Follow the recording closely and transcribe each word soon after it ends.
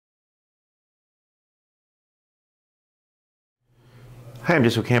Hi, I'm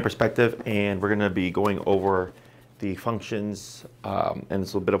just with Camp Perspective, and we're going to be going over the functions, and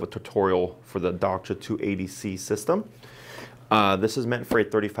it's a bit of a tutorial for the Dogtra 280C system. This is meant for a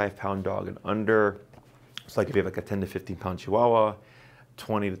 35-pound dog and under. It's like if you have like a 10 to 15-pound Chihuahua,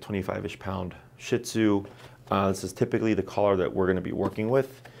 20 to 25-ish pound Shih Tzu. This is typically the collar that we're going to be working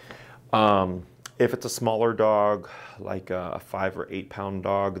with. If it's a smaller dog, like a 5 or 8 pound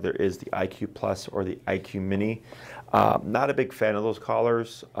dog, there is the IQ Plus or the IQ Mini. Not a big fan of those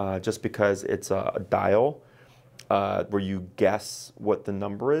collars, just because it's a dial where you guess what the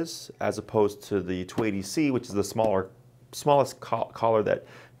number is, as opposed to the 280C, which is the smallest collar that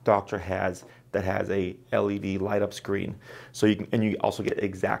Dogtra has, that has a LED light up screen. So you can, and you also get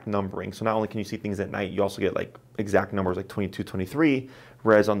exact numbering. So not only can you see things at night, you also get like exact numbers like 22, 23.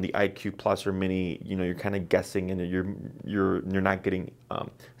 Whereas on the IQ Plus or Mini, you know, you're kind of guessing and you're not getting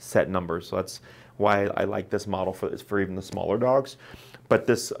set numbers. So that's why I like this model for even the smaller dogs. But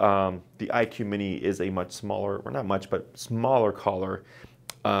this the IQ Mini is a much smaller, or not much, but smaller collar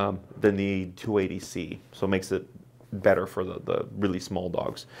than the 280C. So it makes it better for the really small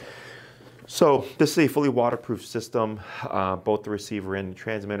dogs. So this is a fully waterproof system, both the receiver and the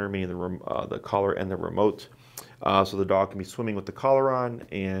transmitter, meaning the collar and the remote. So the dog can be swimming with the collar on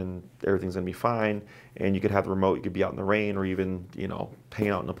and everything's gonna be fine. And you could have the remote, you could be out in the rain or even, you know,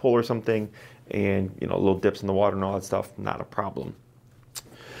 hanging out in the pool or something, and, you know, little dips in the water and all that stuff, not a problem.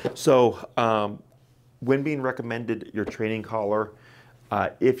 So when being recommended your training collar,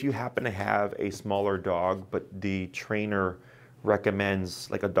 if you happen to have a smaller dog, but the trainer recommends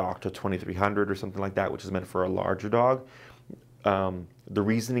like a Dogtra 2300 or something like that, which is meant for a larger dog, the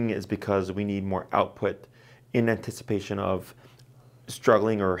reasoning is because we need more output in anticipation of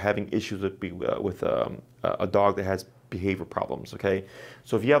struggling or having issues with a dog that has behavior problems, okay?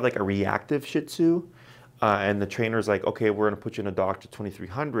 So if you have like a reactive Shih Tzu, and the trainer's like, okay, we're gonna put you in a Dogtra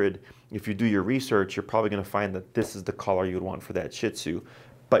 2300, if you do your research, you're probably gonna find that this is the collar you would want for that Shih Tzu.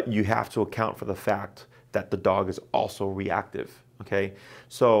 But you have to account for the fact that the dog is also reactive, okay?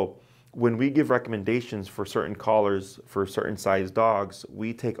 So when we give recommendations for certain collars for certain size dogs,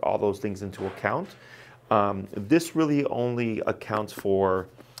 we take all those things into account. This really only accounts for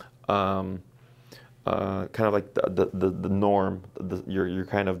kind of like the norm, your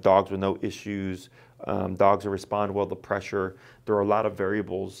kind of dogs with no issues, dogs that respond well to pressure. There are a lot of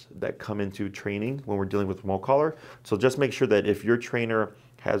variables that come into training when we're dealing with remote collar. So just make sure that if your trainer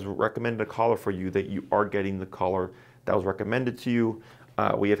has recommended a collar for you, that you are getting the collar that was recommended to you.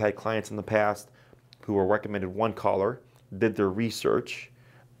 We have had clients in the past who were recommended one collar, did their research,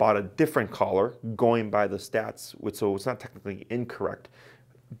 bought a different collar going by the stats, so it's not technically incorrect.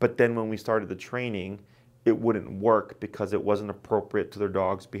 But then when we started the training, it wouldn't work because it wasn't appropriate to their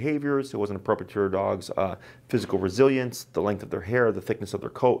dog's behaviors, it wasn't appropriate to their dog's physical resilience, the length of their hair, the thickness of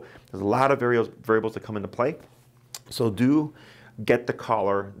their coat. There's a lot of variables that come into play. So do get the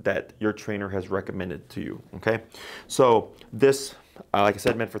collar that your trainer has recommended to you, okay? So this, like I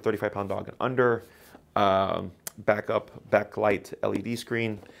said, meant for 35-pound dog and under, backlight LED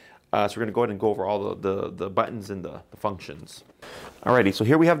screen. So we're gonna go ahead and go over all the buttons and the functions. Alrighty, so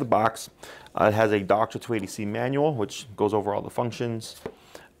here we have the box. It has a Dogtra 280C manual, which goes over all the functions.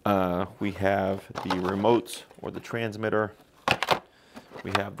 We have the remote or the transmitter.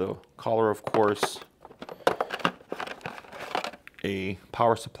 We have the collar, of course, a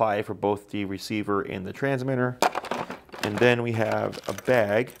power supply for both the receiver and the transmitter. And then we have a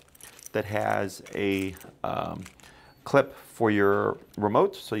bag that has a clip for your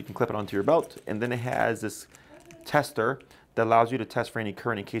remote, so you can clip it onto your belt. And then it has this tester that allows you to test for any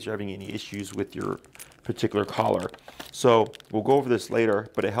current in case you're having any issues with your particular collar. So we'll go over this later,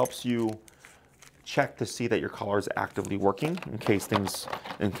 but it helps you check to see that your collar is actively working in case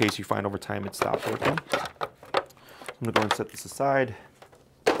you find over time it stops working. I'm gonna go and set this aside.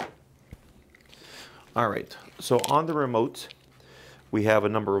 All right, so on the remote, we have a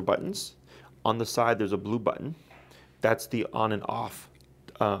number of buttons. On the side, there's a blue button. That's the on and off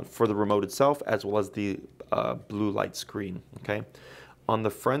for the remote itself, as well as the blue light screen, okay? On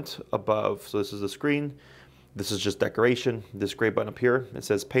the front above, so this is the screen. This is just decoration. This gray button up here, it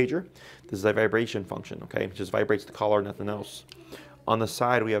says pager. This is a vibration function, okay? It just vibrates the collar, nothing else. On the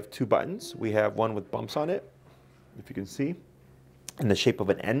side, we have two buttons. We have one with bumps on it, if you can see, in the shape of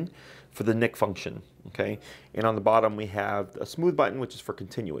an N for the nick function, okay? And on the bottom, we have a smooth button, which is for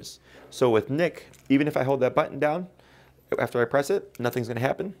continuous. So with nick, even if I hold that button down, after I press it, nothing's gonna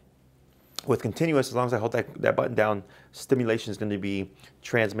happen. With continuous, as long as I hold that button down, stimulation is gonna be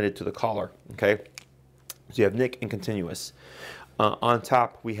transmitted to the collar, okay? So you have nick and continuous. On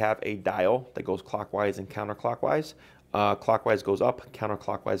top, we have a dial that goes clockwise and counterclockwise. clockwise goes up,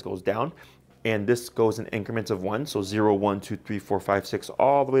 counterclockwise goes down. And this goes in increments of 1, so 0, 1, 2, 3, 4, 5, 6,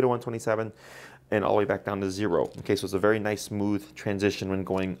 all the way to 127, and all the way back down to 0. Okay, so it's a very nice smooth transition when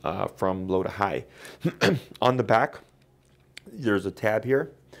going from low to high. On the back, there's a tab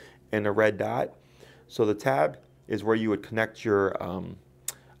here and a red dot. So the tab is where you would connect your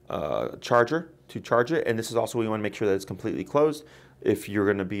charger to charge it, and this is also where you want to make sure that it's completely closed. If you're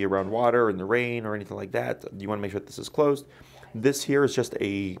going to be around water or in the rain or anything like that, you want to make sure that this is closed. This here is just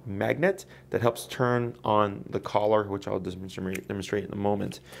a magnet that helps turn on the collar, which I'll demonstrate in a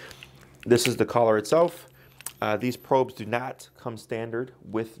moment. This is the collar itself. These probes do not come standard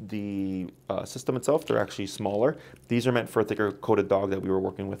with the system itself. They're actually smaller. These are meant for a thicker coated dog that we were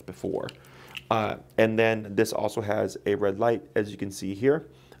working with before. And then this also has a red light, as you can see here,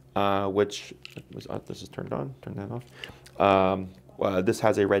 which this is turned on, turn that off. This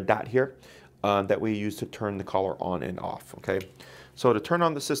has a red dot here that we use to turn the collar on and off, okay? So to turn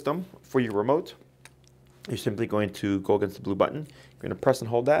on the system for your remote, you're simply going to go against the blue button. You're going to press and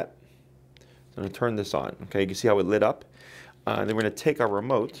hold that. I'm going to turn this on, okay? You can see how it lit up. Then we're going to take our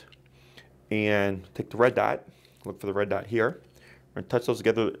remote and take the red dot, look for the red dot here. We're going to touch those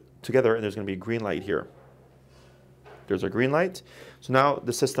together, and there's going to be a green light here. There's our green light. So now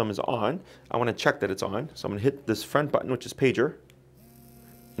the system is on. I want to check that it's on. So I'm going to hit this front button, which is pager,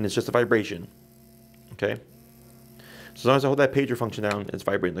 and it's just a vibration, okay? So as long as I hold that pager function down, it's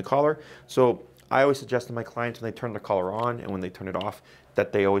vibrating the collar. So I always suggest to my clients when they turn the collar on and when they turn it off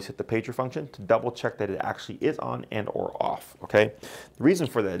that they always hit the pager function to double check that it actually is on and or off, okay? The reason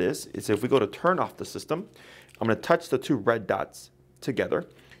for that is if we go to turn off the system, I'm going to touch the two red dots together.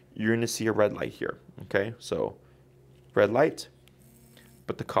 You're going to see a red light here, okay? So red light,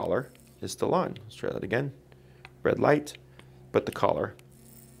 but the collar is still on. Let's try that again. Red light, but the collar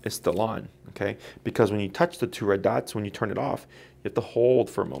is still on, okay? Because when you touch the two red dots, when you turn it off, you have to hold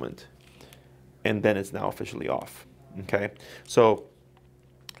for a moment, and then it's now officially off, okay? So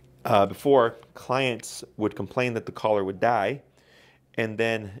before, clients would complain that the collar would die, and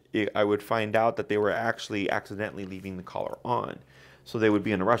then I would find out that they were actually accidentally leaving the collar on. So they would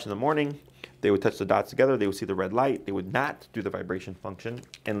be in a rush in the morning, they would touch the dots together, they would see the red light, they would not do the vibration function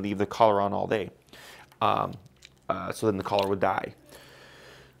and leave the collar on all day. So then the collar would die.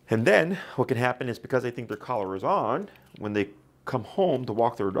 And then what can happen is because they think their collar is on, when they come home to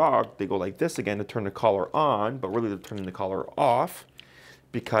walk their dog, they go like this again to turn the collar on, but really they're turning the collar off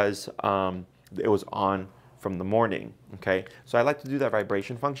because it was on from the morning, okay? So I like to do that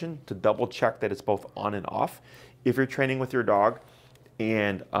vibration function to double check that it's both on and off. If you're training with your dog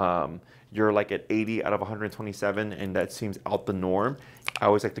and you're like at 80 out of 127 and that seems out the norm, I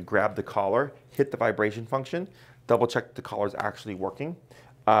always like to grab the collar, hit the vibration function, double check the collar is actually working.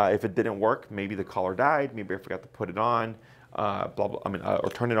 If it didn't work, maybe the collar died, maybe I forgot to put it on, or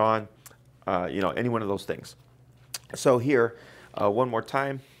turn it on, you know, any one of those things. So here, one more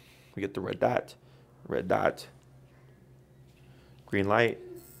time, we get the red dot, green light,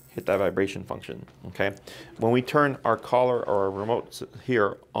 hit that vibration function, okay? When we turn our collar or our remote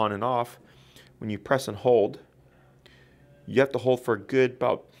here on and off, when you press and hold, you have to hold for a good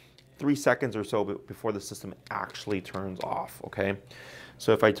about 3 seconds or so before the system actually turns off, okay?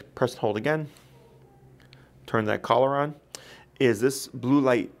 So if I press and hold again, turn that collar on, this blue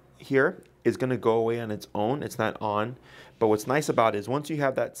light here is gonna go away on its own. It's not on, but what's nice about it is once you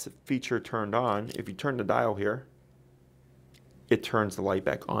have that feature turned on, if you turn the dial here, it turns the light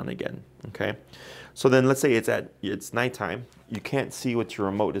back on again, okay? So then let's say it's nighttime, you can't see what your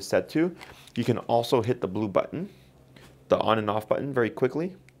remote is set to. You can also hit the blue button, the on and off button very quickly,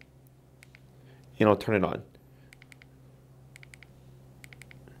 and it'll turn it on.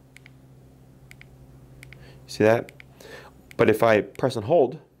 See that? But if I press and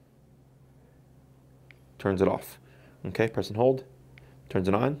hold, turns it off. Okay, press and hold, turns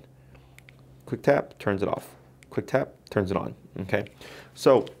it on. Quick tap, turns it off. Quick tap, turns it on. Okay,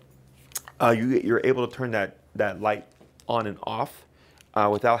 so you're able to turn that light on and off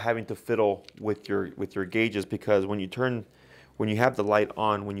without having to fiddle with your gauges, because when you have the light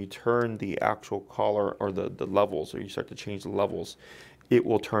on, when you turn the actual collar or the levels, or you start to change the levels, it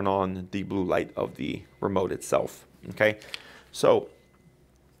will turn on the blue light of the remote itself, okay? So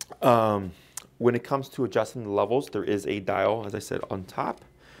when it comes to adjusting the levels, there is a dial, as I said, on top.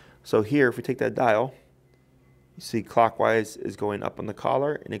 So here, if we take that dial, you see clockwise is going up on the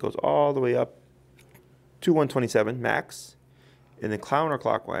collar, and it goes all the way up to 127 max, and then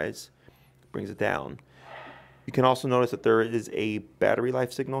counterclockwise brings it down. You can also notice that there is a battery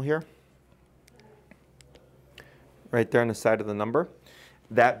life signal here, right there on the side of the number.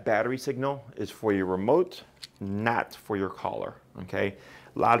 that battery signal is for your remote, not for your collar, okay?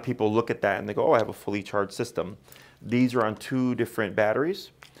 A lot of people look at that and they go, oh, I have a fully charged system. These are on 2 different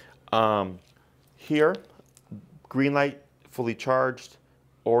batteries. Here, green light, fully charged,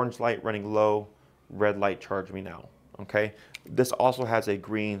 orange light running low, red light, charge me now, okay? This also has a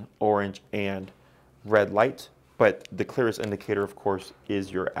green, orange, and red light, but the clearest indicator, of course,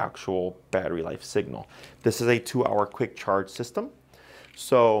 is your actual battery life signal. This is a 2-hour quick charge system.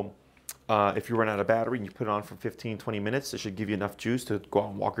 So if you run out of battery and you put it on for 15, 20 minutes, it should give you enough juice to go out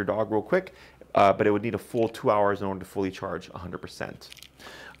and walk your dog real quick, but it would need a full 2 hours in order to fully charge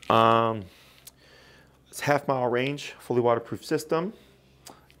 100%. It's half-mile range, fully waterproof system.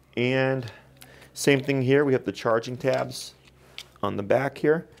 And same thing here, we have the charging tabs on the back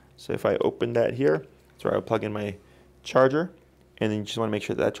here. So if I open that here, that's where I would plug in my charger, and then you just want to make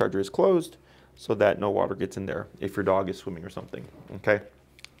sure that charger is closed so that no water gets in there if your dog is swimming or something, okay?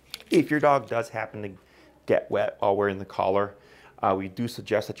 If your dog does happen to get wet while wearing the collar, we do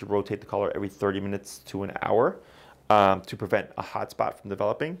suggest that you rotate the collar every 30 minutes to an hour to prevent a hot spot from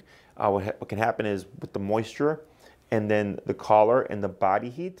developing. What can happen is with the moisture and then the collar and the body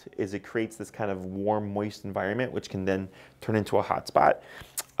heat is it creates this kind of warm, moist environment, which can then turn into a hot spot.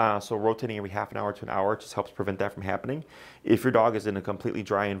 So rotating every half an hour to an hour just helps prevent that from happening. If your dog is in a completely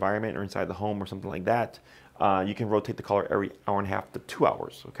dry environment or inside the home or something like that, you can rotate the collar every 1.5 to 2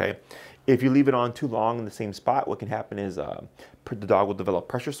 hours, okay? If you leave it on too long in the same spot, what can happen is the dog will develop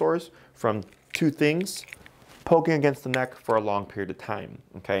pressure sores from 2 things: poking against the neck for a long period of time,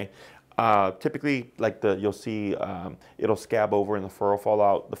 okay? Typically, like you'll see it'll scab over and the fur will fall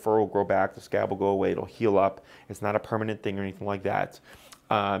out, the fur will grow back, the scab will go away, it'll heal up. It's not a permanent thing or anything like that.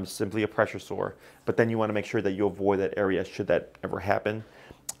 Simply a pressure sore. But then you want to make sure that you avoid that area should that ever happen.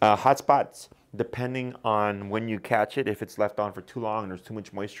 Hot spots, depending on when you catch it, if it's left on for too long and there's too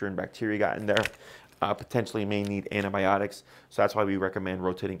much moisture and bacteria got in there, potentially may need antibiotics. So that's why we recommend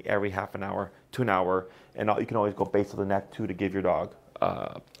rotating every half an hour to an hour. And you can always go base of the neck too to give your dog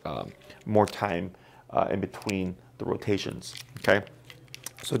more time in between the rotations, okay?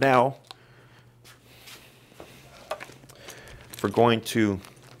 So now, we're going to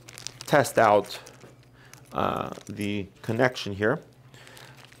test out the connection here.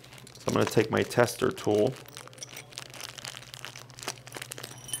 So I'm going to take my tester tool,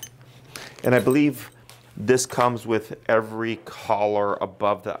 and I believe this comes with every collar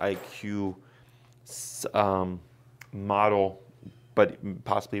above the IQ model, but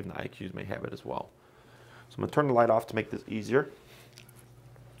possibly even the IQs may have it as well. So I'm going to turn the light off to make this easier.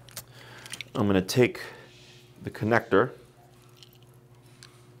 I'm going to take the connector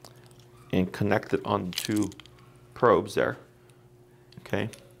and connect it on the 2 probes there, okay?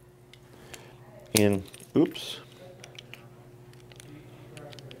 And, oops.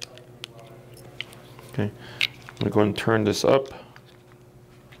 Okay, I'm gonna go and turn this up.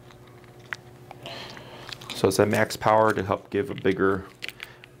 So it's at max power to help give a bigger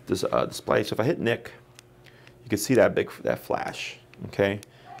display. So if I hit Nick, you can see that flash, okay?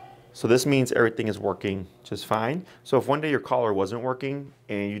 So this means everything is working just fine. So if one day your collar wasn't working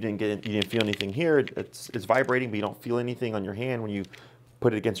and you didn't feel anything here, it's vibrating, but you don't feel anything on your hand when you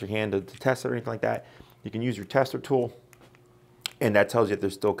put it against your hand to test it or anything like that, you can use your tester tool, and that tells you that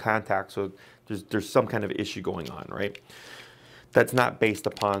there's still contact. So there's some kind of issue going on, right? That's not based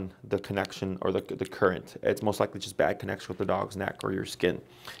upon the connection or the current. It's most likely just bad connection with the dog's neck or your skin.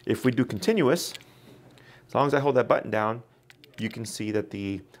 If we do continuous, as long as I hold that button down, you can see that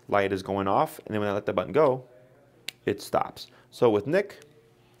the light is going off, and then when I let the button go, it stops. So with Nick,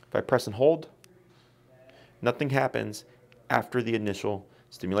 if I press and hold, nothing happens after the initial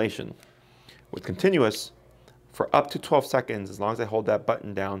stimulation. With continuous, for up to 12 seconds, as long as I hold that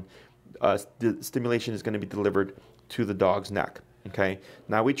button down, the stimulation is going to be delivered to the dog's neck, okay?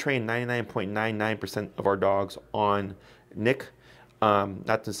 Now we train 99.99% of our dogs on Nick.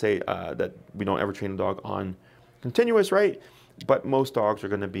 Not to say that we don't ever train a dog on continuous, right? But most dogs are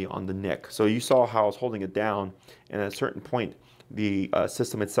going to be on the Nick. So you saw how I was holding it down, and at a certain point, the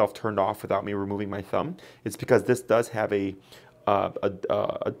system itself turned off without me removing my thumb. It's because this does have a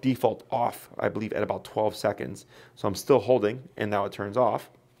default off, I believe, at about 12 seconds. So I'm still holding, and now it turns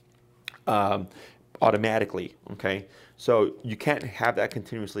off automatically, okay? So you can't have that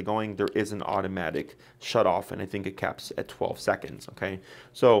continuously going. There is an automatic shut off, and I think it caps at 12 seconds, okay?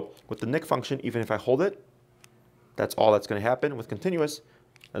 So with the Nick function, even if I hold it, that's all that's going to happen. With continuous,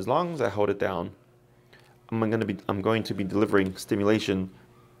 as long as I hold it down, I'm going to be delivering stimulation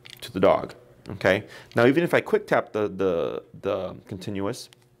to the dog, okay? Now, even if I quick tap the continuous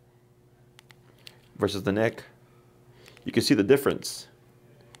versus the Nick, you can see the difference.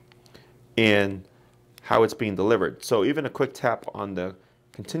 in how it's being delivered. So even a quick tap on the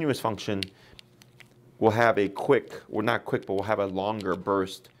continuous function will have a quick, well not quick, but will have a longer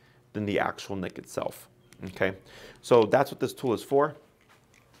burst than the actual nick itself. Okay, so that's what this tool is for.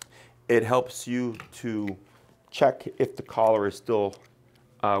 It helps you to check if the collar is still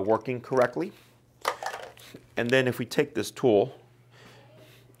working correctly. And then if we take this tool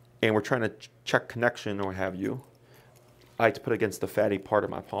and we're trying to check connection or what have you, I like to put it against the fatty part of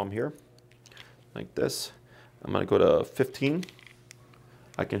my palm here, like this. I'm going to go to 15.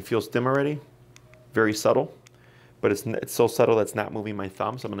 I can feel stim already, very subtle, but it's so subtle that it's not moving my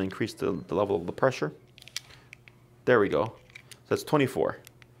thumb, so I'm going to increase the level of the pressure. There we go. So that's 24.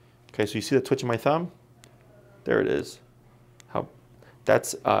 Okay, so you see the twitch of my thumb? There it is.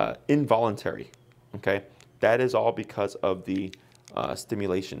 That's involuntary, okay? That is all because of the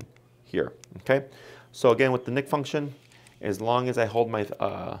stimulation here, okay? So again, with the nick function, as long as I hold my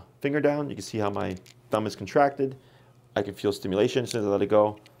finger down, you can see how my thumb is contracted. I can feel stimulation. As soon as I let it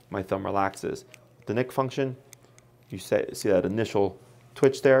go, my thumb relaxes. The nick function, you see that initial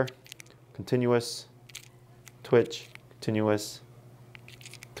twitch there, continuous, twitch, continuous,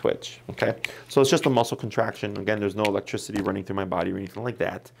 twitch, okay? So it's just a muscle contraction. Again, there's no electricity running through my body or anything like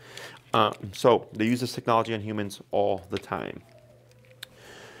that. So they use this technology on humans all the time.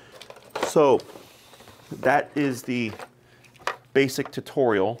 So that is the basic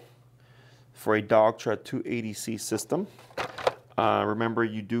tutorial for a Dogtra 280C system. Remember,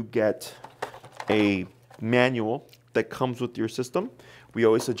 you do get a manual that comes with your system. We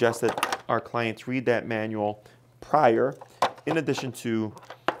always suggest that our clients read that manual prior, in addition to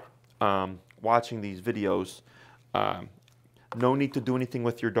watching these videos. No need to do anything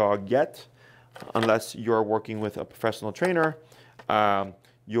with your dog yet, unless you're working with a professional trainer.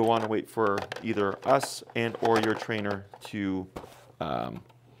 You'll want to wait for either us and or your trainer to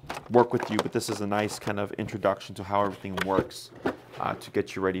work with you, but this is a nice kind of introduction to how everything works to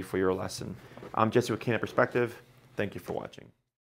get you ready for your lesson. I'm Jesse with Canine Perspective. Thank you for watching.